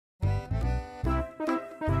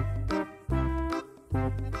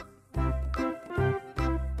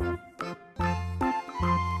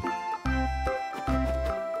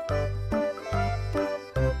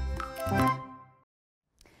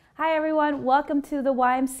Hi everyone, welcome to the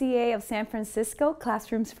YMCA of San Francisco,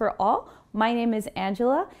 Classrooms for All. My name is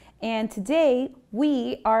Angela, and today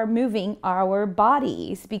we are moving our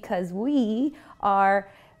bodies because we are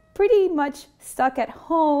pretty much stuck at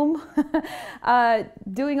home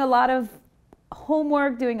doing a lot of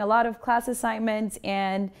homework, doing a lot of class assignments,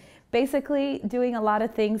 and basically doing a lot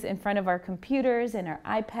of things in front of our computers and our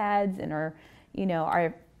iPads and our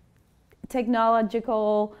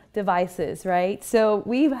technological devices, right? So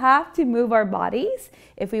we have to move our bodies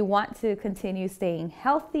if we want to continue staying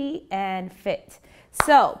healthy and fit.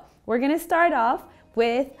 So we're gonna start off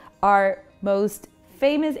with our most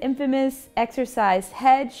famous, infamous exercise,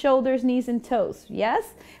 head, shoulders, knees, and toes.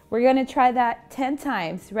 Yes? We're gonna try that 10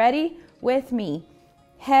 times. Ready? With me.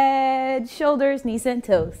 Head, shoulders, knees, and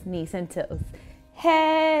toes, knees, and toes.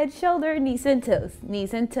 Head, shoulder, knees, and toes,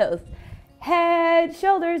 knees, and toes. Head,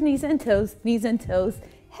 shoulders, knees, and toes, knees, and toes.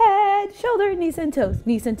 Head, shoulder, knees, and toes,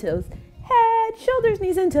 knees, and toes. Head, shoulders,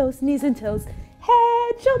 knees, and toes, knees, and toes.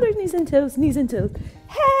 Head, shoulders, knees, and toes, knees, and toes.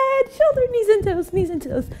 Head, shoulder, knees, and toes, knees, and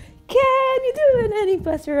toes. Can you do it any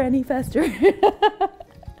faster, any faster? Again,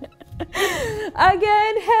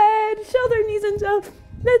 head, shoulder, knees, and toes,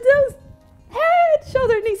 the toes. Head,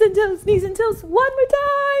 shoulder, knees, and toes, knees, and toes. One more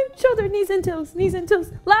time. Shoulder, knees, and toes, knees, and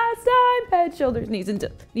toes. Last time. Head, shoulders, knees, and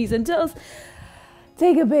toes, knees, and toes.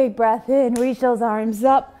 Take a big breath in. Reach those arms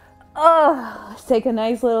up. Let's take a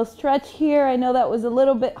nice little stretch here. I know that was a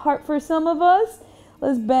little bit hard for some of us.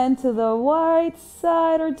 Let's bend to the right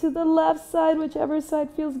side or to the left side, whichever side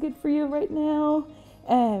feels good for you right now.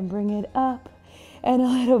 And bring it up. And a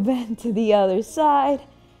little bend to the other side.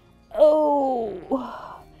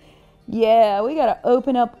 Yeah, we gotta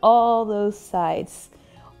open up all those sides.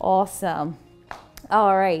 Awesome.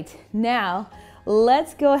 All right, now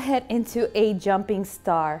let's go ahead into a jumping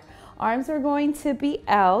star. Arms are going to be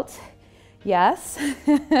out. Yes,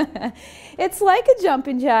 it's like a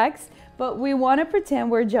jumping jacks, but we wanna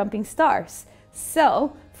pretend we're jumping stars.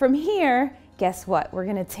 So from here, guess what? We're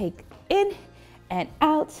gonna take in and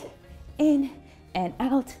out, in and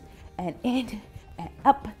out, and in and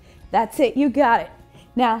up. That's it, you got it.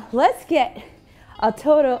 Now, let's get a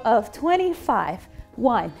total of 25.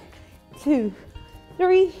 1, 2,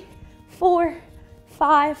 3, 4,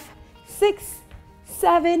 5, 6,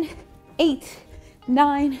 7, 8,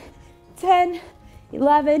 9, 10,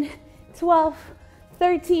 11, 12,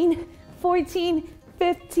 13, 14,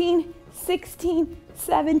 15, 16,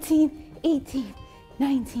 17, 18,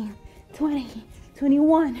 19, 20,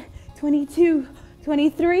 21, 22,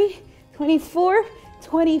 23, 24,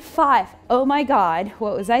 25. Oh my God,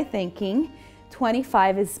 what was I thinking?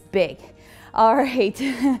 25 is big. All right,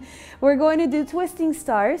 we're going to do twisting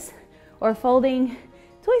stars or folding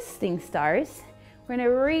twisting stars. We're gonna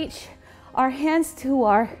reach our hands to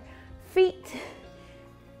our feet.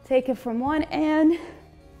 Take it from one end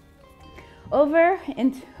over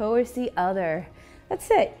and towards the other. That's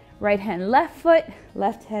it. Right hand, left foot,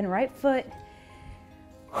 left hand, right foot.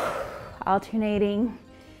 Alternating.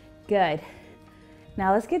 Good.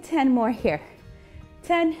 Now let's get 10 more here.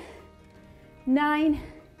 10, 9,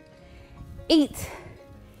 8,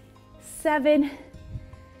 7,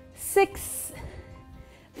 6,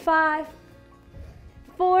 5,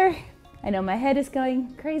 4. I know my head is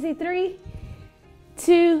going crazy. 3,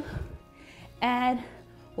 2, and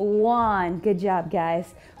 1. Good job,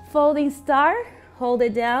 guys. Folding star, hold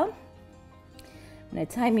it down. I'm gonna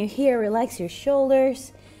time you here, relax your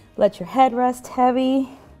shoulders. Let your head rest heavy.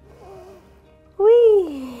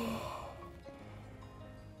 Whee!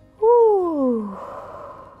 Ooh!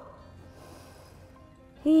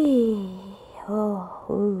 Hee! Oh!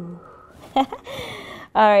 Ooh! All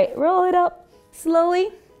right, roll it up slowly.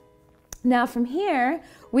 Now from here,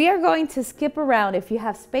 we are going to skip around. If you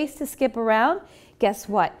have space to skip around, guess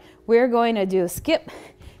what? We're going to do skip,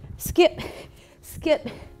 skip, skip,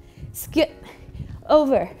 skip,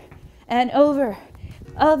 over and over,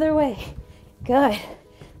 other way. Good.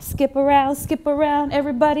 Skip around,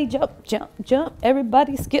 everybody jump, jump, jump,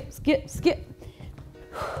 everybody skip, skip, skip.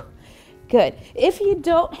 Good. If you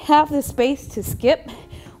don't have the space to skip,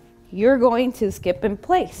 you're going to skip in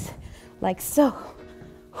place, like so.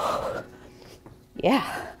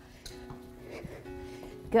 Yeah.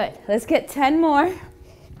 Good. Let's get 10 more.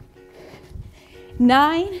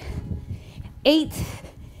 9, 8,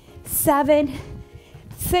 7,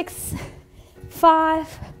 6,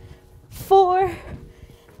 5, 4,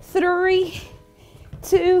 3,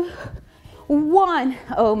 2, 1.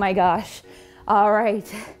 Oh my gosh. All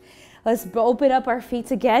right. Let's open up our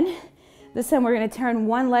feet again. This time we're going to turn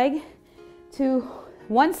one leg to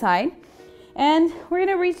one side and we're going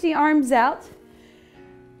to reach the arms out.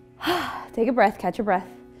 Take a breath, catch your breath.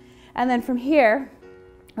 And then from here,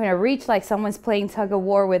 we're gonna reach like someone's playing tug of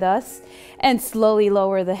war with us and slowly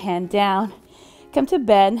lower the hand down. Come to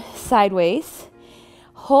bend sideways,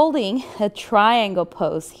 holding a triangle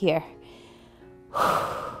pose here.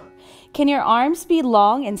 Can your arms be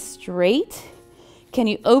long and straight? Can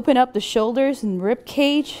you open up the shoulders and rib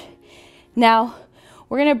cage? Now,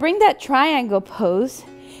 we're gonna bring that triangle pose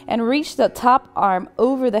and reach the top arm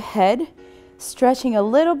over the head, stretching a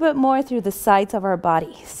little bit more through the sides of our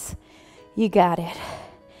bodies. You got it.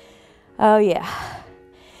 Oh yeah.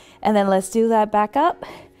 And then let's do that back up.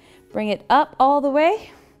 Bring it up all the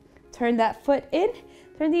way. Turn that foot in,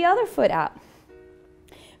 turn the other foot out.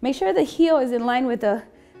 Make sure the heel is in line with the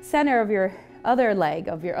center of your other leg,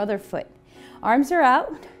 of your other foot. Arms are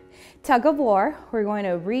out, tug of war. We're going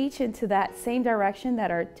to reach into that same direction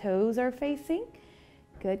that our toes are facing.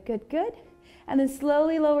 Good, good, good. And then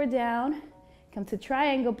slowly lower down, come to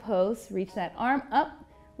triangle pose, reach that arm up,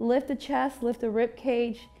 lift the chest, lift the rib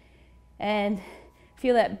cage, and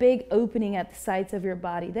feel that big opening at the sides of your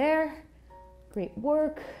body there. Great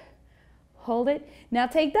work. Hold it. Now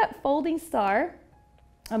take that folding star,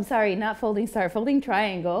 folding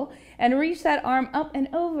triangle, and reach that arm up and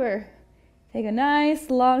over. Take a nice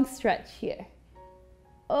long stretch here.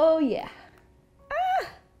 Oh yeah. Ah!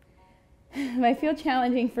 Might feel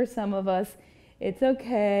challenging for some of us. It's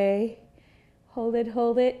okay. Hold it,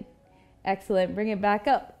 hold it. Excellent. Bring it back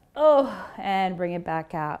up. Oh, and bring it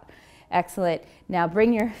back out. Excellent. Now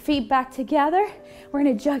bring your feet back together. We're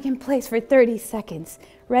gonna jog in place for 30 seconds.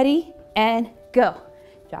 Ready and go.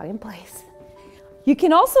 Jog in place. You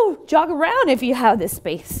can also jog around if you have this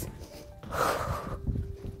space.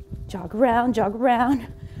 Jog around, jog around.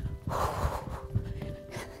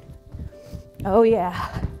 Oh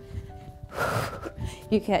yeah.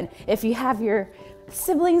 You can, if you have your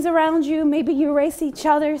siblings around you, maybe you race each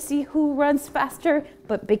other, see who runs faster,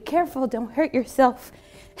 but be careful, don't hurt yourself.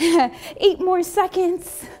 8 more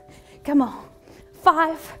seconds. Come on.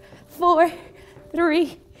 5, 4,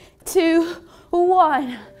 3, 2,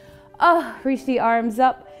 1. Oh, reach the arms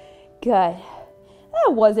up. Good.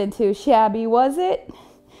 That wasn't too shabby, was it?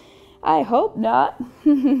 I hope not.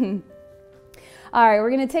 All right, we're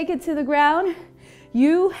gonna take it to the ground.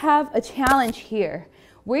 You have a challenge here.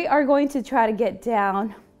 We are going to try to get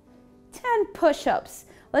down 10 push-ups.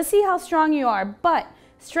 Let's see how strong you are, but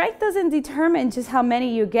strength doesn't determine just how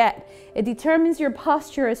many you get. It determines your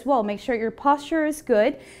posture as well. Make sure your posture is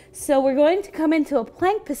good. So we're going to come into a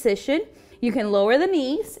plank position. You can lower the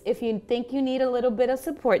knees if you think you need a little bit of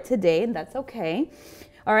support today, and that's okay.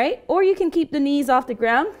 All right, or you can keep the knees off the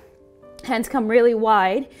ground. Hands come really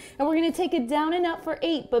wide, and we're gonna take it down and up for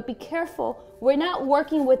 8, but be careful. We're not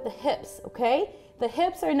working with the hips, okay? The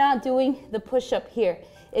hips are not doing the push-up here.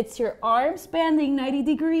 It's your arms bending 90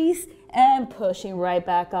 degrees and pushing right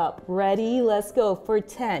back up. Ready? Let's go for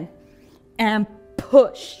 10. And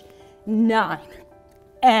push. 9.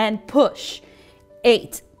 And push.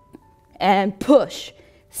 8. And push.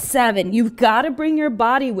 7. You've got to bring your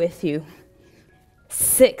body with you.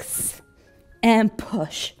 6. And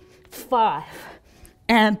push. 5.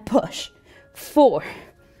 And push. 4.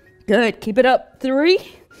 Good. Keep it up. 3.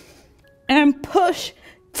 And push.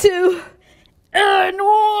 2. And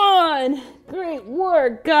 1. Great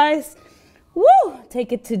work, guys. Woo!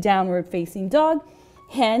 Take it to downward facing dog.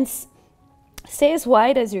 Hands stay as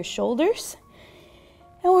wide as your shoulders.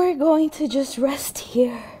 And we're going to just rest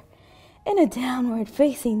here in a downward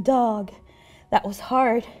facing dog. That was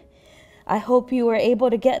hard. I hope you were able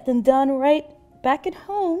to get them done right back at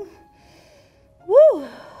home. Woo!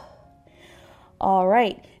 All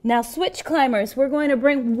right. Now switch climbers. We're going to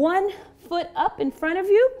bring one foot up in front of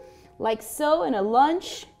you, like so, in a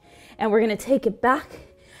lunge. And we're going to take it back,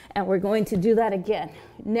 and we're going to do that again.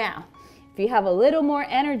 Now, if you have a little more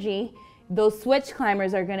energy, those switch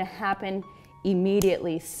climbers are going to happen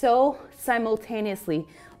immediately, so simultaneously,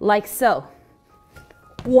 like so.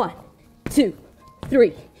 1, 2,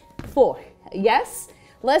 3, 4. Yes?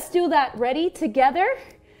 Let's do that. Ready? Together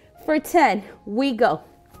for 10. We go.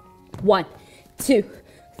 1, 2,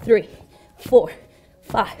 3, 4,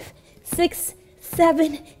 5, 6,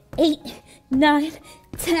 7, 8, 9,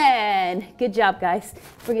 10. Good job, guys.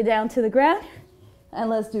 Bring it down to the ground, and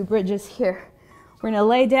let's do bridges here. We're gonna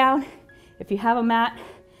lay down. If you have a mat,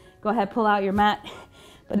 go ahead, pull out your mat.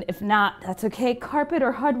 But if not, that's okay. Carpet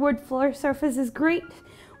or hardwood floor surface is great.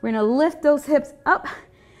 We're gonna lift those hips up,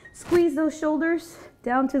 squeeze those shoulders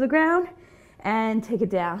down to the ground, and take it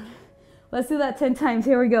down. Let's do that 10 times.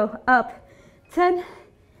 Here we go. Up. 10,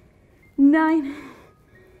 9,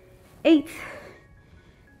 8,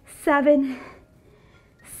 7,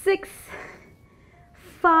 6,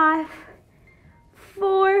 5,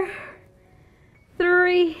 4,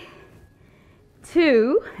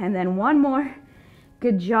 2, and then one more.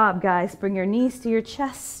 Good job, guys. Bring your knees to your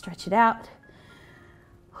chest, stretch it out.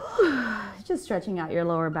 Just stretching out your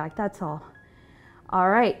lower back, that's all. All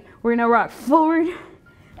right, we're gonna rock forward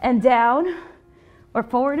and down, or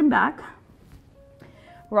forward and back.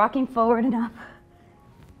 Rocking forward and up,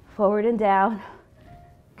 forward and down.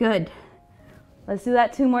 Good. Let's do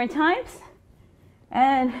that 2 more times.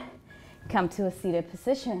 And come to a seated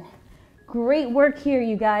position. Great work here,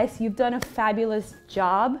 you guys. You've done a fabulous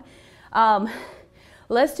job.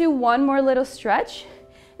 Let's do one more little stretch.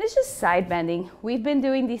 It's just side bending. We've been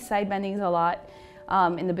doing these side bendings a lot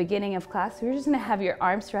in the beginning of class. We're just gonna have your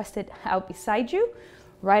arms rested out beside you.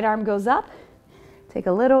 Right arm goes up. Take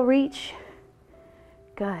a little reach.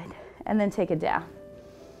 Good. And then take it down.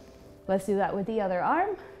 Let's do that with the other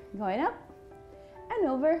arm. Going up and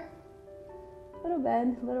over. Little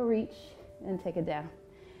bend, little reach, and take it down.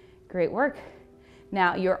 Great work.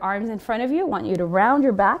 Now your arms in front of you. I want you to round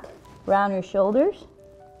your back, round your shoulders,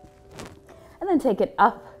 and then take it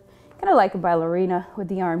up, kind of like a ballerina with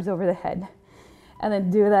the arms over the head. And then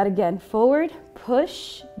do that again. Forward,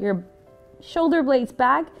 push your shoulder blades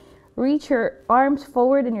back, reach your arms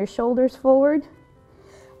forward and your shoulders forward,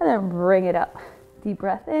 and then bring it up. Deep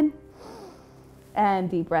breath in and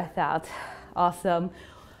deep breath out. Awesome.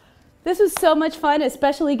 This was so much fun,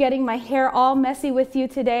 especially getting my hair all messy with you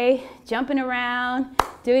today, jumping around,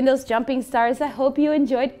 doing those jumping stars. I hope you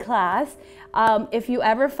enjoyed class. If you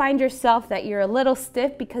ever find yourself that you're a little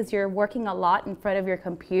stiff because you're working a lot in front of your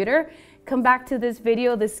computer, come back to this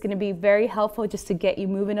video. This is going to be very helpful just to get you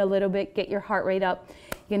moving a little bit, get your heart rate up.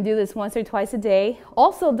 You can do this once or twice a day.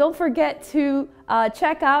 Also, don't forget to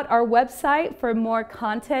check out our website for more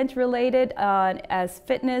content related as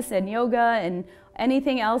fitness and yoga and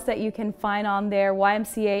anything else that you can find on there,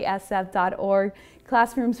 YMCASF.org,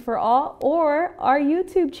 Classrooms for All, or our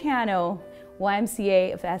YouTube channel,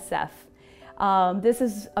 YMCASF. This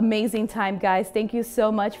is amazing time, guys. Thank you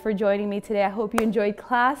so much for joining me today. I hope you enjoyed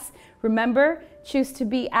class. Remember, choose to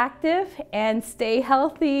be active and stay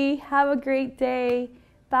healthy. Have a great day.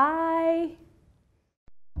 Bye.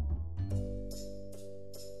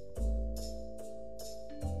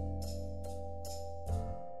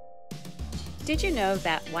 Did you know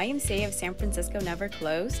that YMCA of San Francisco never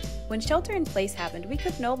closed? When shelter-in-place happened, we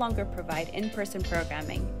could no longer provide in-person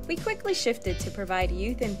programming. We quickly shifted to provide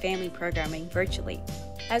youth and family programming virtually.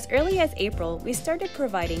 As early as April, we started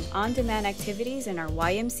providing on-demand activities in our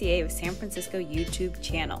YMCA of San Francisco YouTube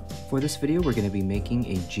channel. For this video, we're going to be making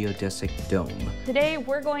a geodesic dome. Today,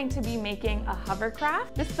 we're going to be making a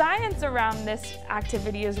hovercraft. The science around this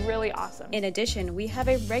activity is really awesome. In addition, we have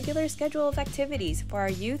a regular schedule of activities for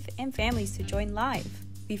our youth and families to join live.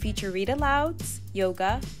 We feature read-alouds,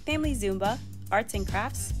 yoga, family Zumba, arts and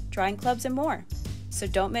crafts, drawing clubs, and more. So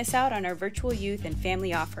don't miss out on our virtual youth and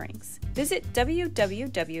family offerings. Visit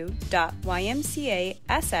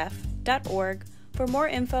www.ymcasf.org for more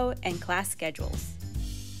info and class schedules.